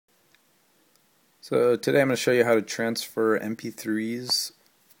So today I'm going to show you how to transfer MP3s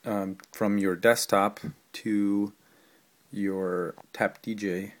from your desktop to your Tap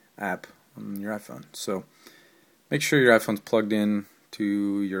DJ app on your iPhone. So make sure your iPhone's plugged in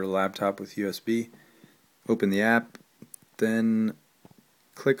to your laptop with USB. Open the app, then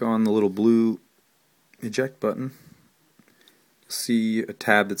click on the little blue eject button. You'll see a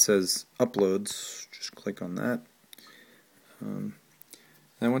tab that says Uploads. Just click on that. Then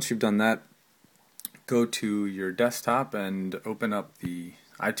once you've done that, go to your desktop and open up the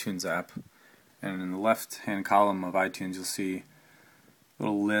iTunes app, and in the left hand column of iTunes you'll see a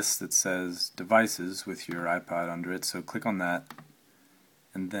little list that says devices with your iPod under it, so click on that,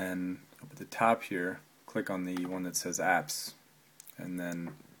 and then up at the top here click on the one that says apps, and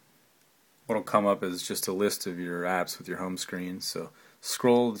then what will come up is just a list of your apps with your home screen. So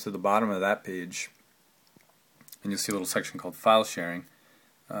scroll to the bottom of that page and you'll see a little section called file sharing.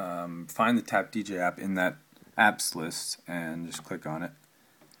 Find the Tap DJ app in that apps list and just click on it,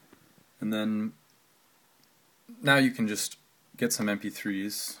 and then now you can just get some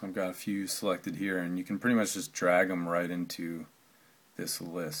MP3s. I've got a few selected here, and you can pretty much just drag them right into this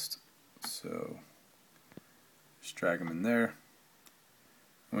list. So just drag them in there.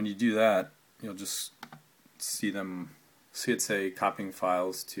 When you do that, you'll just see it say copying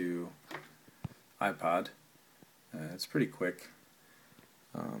files to iPod. It's pretty quick.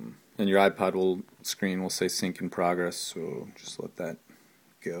 And your iPod screen will say sync in progress, so just let that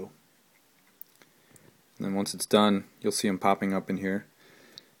go. And then once it's done, you'll see them popping up in here,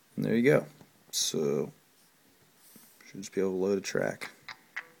 and there you go. So should just be able to load a track.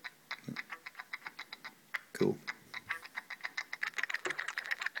 Cool.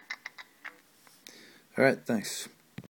 Alright, thanks.